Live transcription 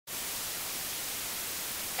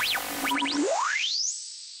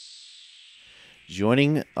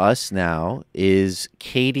Joining us now is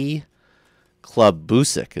Katie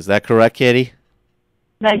Klabusich. Is that correct, Katie?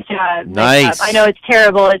 Nice job. Nice. I know it's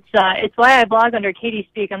terrible. It's why I blog under Katie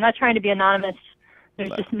Speak. I'm not trying to be anonymous. There's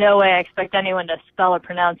just no way I expect anyone to spell or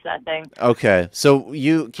pronounce that thing. Okay. So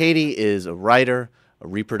Katie is a writer, a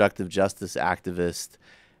reproductive justice activist,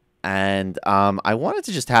 and I wanted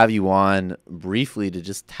to just have you on briefly to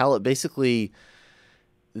just tell it basically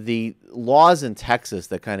the laws in Texas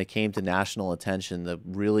that kind of came to national attention, the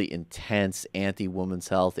really intense anti-women's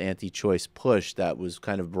health, anti-choice push that was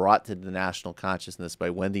kind of brought to the national consciousness by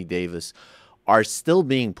Wendy Davis, are still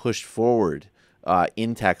being pushed forward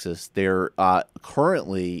in Texas. They're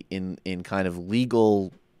currently in kind of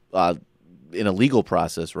legal in a legal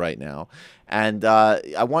process right now. And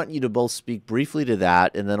I want you to both speak briefly to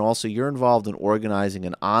that, and then also you're involved in organizing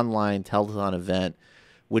an online telethon event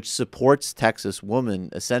which supports Texas women.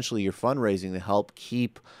 Essentially, you're fundraising to help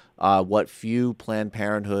keep what few Planned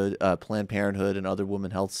Parenthood and other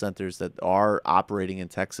women health centers that are operating in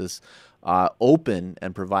Texas open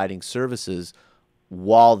and providing services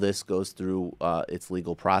while this goes through its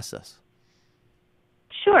legal process.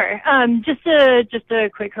 Sure. Just a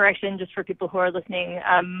quick correction, just for people who are listening.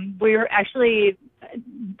 We're actually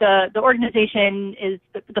the organization is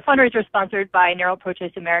the fundraiser is sponsored by Narrow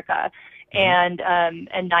Pro-Choice America and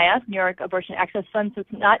NIAF, New York Abortion Access Fund. So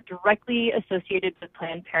it's not directly associated with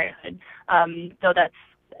Planned Parenthood, though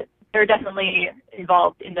they're definitely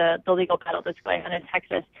involved in the legal battle that's going on in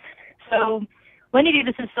Texas. So Wendy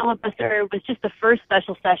Davis's filibuster was just the first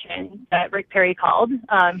special session that Rick Perry called.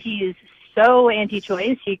 He's so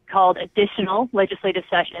anti-choice, he called additional legislative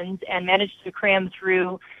sessions and managed to cram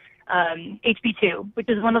through HB2, which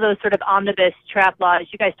is one of those sort of omnibus trap laws.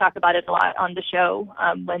 You guys talk about it a lot on the show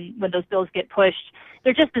when those bills get pushed.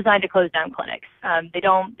 They're just designed to close down clinics. They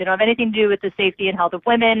don't have anything to do with the safety and health of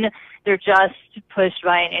women. They're just pushed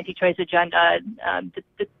by an anti-choice agenda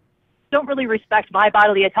that don't really respect my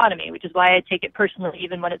bodily autonomy, which is why I take it personally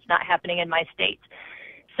even when it's not happening in my state.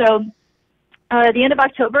 So at the end of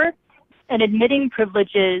October, an admitting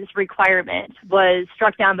privileges requirement was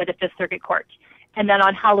struck down by the Fifth Circuit Court. And then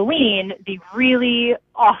on Halloween, the really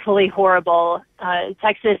awfully horrible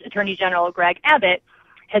Texas Attorney General Greg Abbott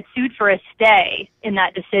had sued for a stay in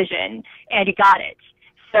that decision, and he got it.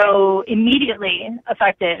 So immediately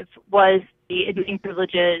effective was the admitting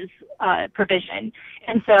privileges provision.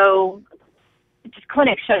 And so just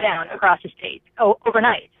clinics shut down across the state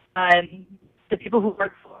overnight. The people who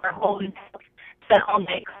work for home health spent all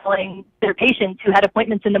night calling their patients who had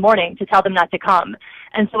appointments in the morning to tell them not to come.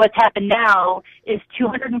 And so what's happened now is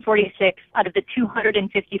 246 out of the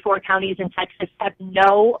 254 counties in Texas have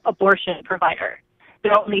no abortion provider.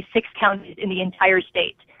 There are only 6 counties in the entire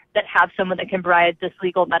state that have someone that can provide this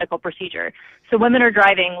legal medical procedure. So women are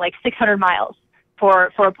driving like 600 miles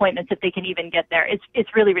for appointments if they can even get there.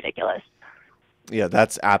 It's really ridiculous. Yeah,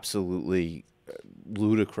 that's absolutely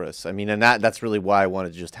ludicrous. I mean, and that's really why I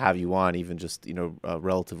wanted to just have you on, even just,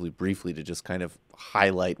 relatively briefly, to just kind of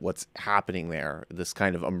highlight what's happening there, this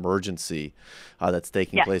kind of emergency that's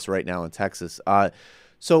taking place right now in Texas.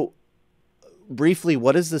 So briefly,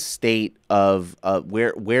 what is the state of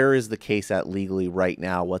where is the case at legally right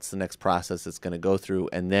now? What's the next process it's going to go through?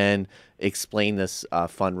 And then explain this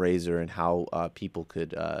fundraiser and how people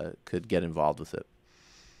could get involved with it.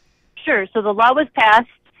 Sure. So the law was passed,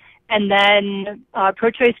 and then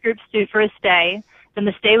pro-choice groups sued for a stay. Then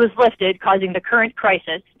the stay was lifted, causing the current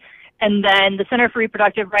crisis. And then the Center for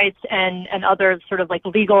Reproductive Rights and other sort of like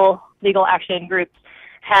legal action groups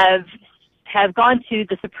have gone to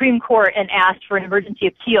the Supreme Court and asked for an emergency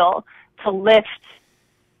appeal to lift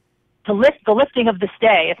the lifting of the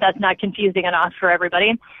stay, if that's not confusing enough for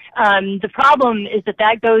everybody. The problem is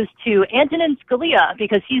that goes to Antonin Scalia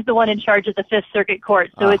because he's the one in charge of the Fifth Circuit Court.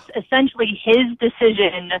 So it's essentially his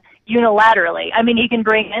decision unilaterally. I mean, he can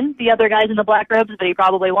bring in the other guys in the black robes, but he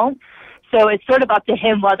probably won't. So it's sort of up to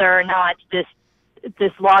him whether or not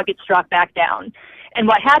this law gets struck back down. And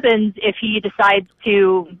what happens if he decides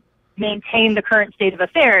to maintain the current state of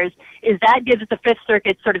affairs is that gives the Fifth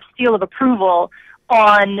Circuit sort of seal of approval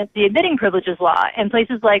on the admitting privileges law. And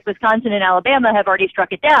places like Wisconsin and Alabama have already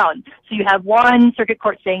struck it down. So you have one circuit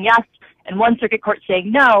court saying yes and one circuit court saying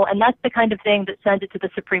no, and that's the kind of thing that sends it to the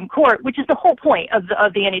Supreme Court, which is the whole point of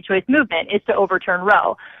the anti-choice movement, is to overturn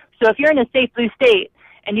Roe. So if you're in a safe blue state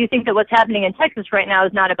and you think that what's happening in Texas right now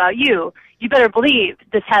is not about you, you better believe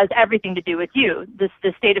this has everything to do with you,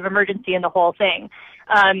 the state of emergency and the whole thing.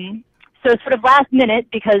 So sort of last minute,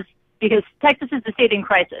 because Texas is the state in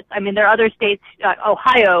crisis. I mean, there are other states,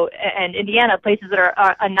 Ohio and Indiana, places that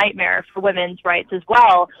are a nightmare for women's rights as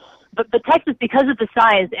well. But Texas, because of the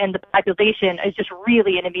size and the population, is just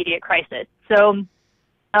really an immediate crisis. So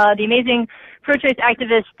the amazing pro-choice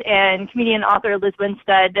activist and comedian author Liz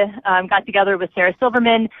Winstead got together with Sarah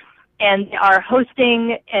Silverman, and they are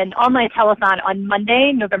hosting an online telethon on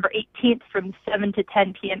Monday, November 18th from 7 to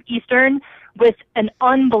 10 p.m. Eastern with an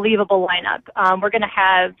unbelievable lineup. We're going to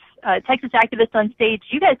have Texas activists on stage.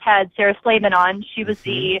 You guys had Sarah Slayman on. She was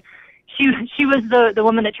the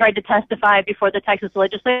woman that tried to testify before the Texas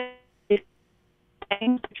legislature.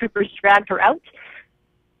 The troopers dragged her out.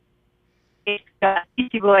 We've got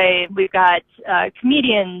Beastie Boy, we've got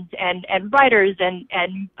comedians and writers and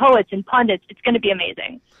poets and pundits. It's going to be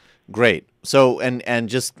amazing. Great. So, and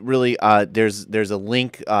just really, there's a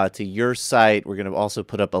link to your site. We're going to also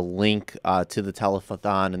put up a link to the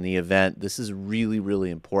telethon and the event. This is really, really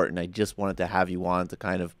important. I just wanted to have you on to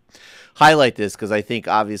kind of highlight this because I think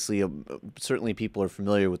obviously certainly people are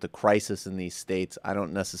familiar with the crisis in these states. I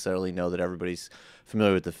don't necessarily know that everybody's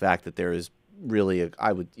familiar with the fact that there is really a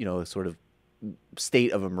sort of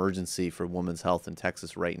state of emergency for women's health in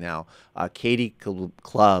Texas right now. Katie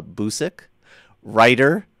Klabusich,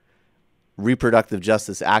 writer, reproductive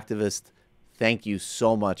justice activist, thank you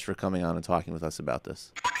so much for coming on and talking with us about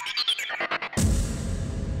this.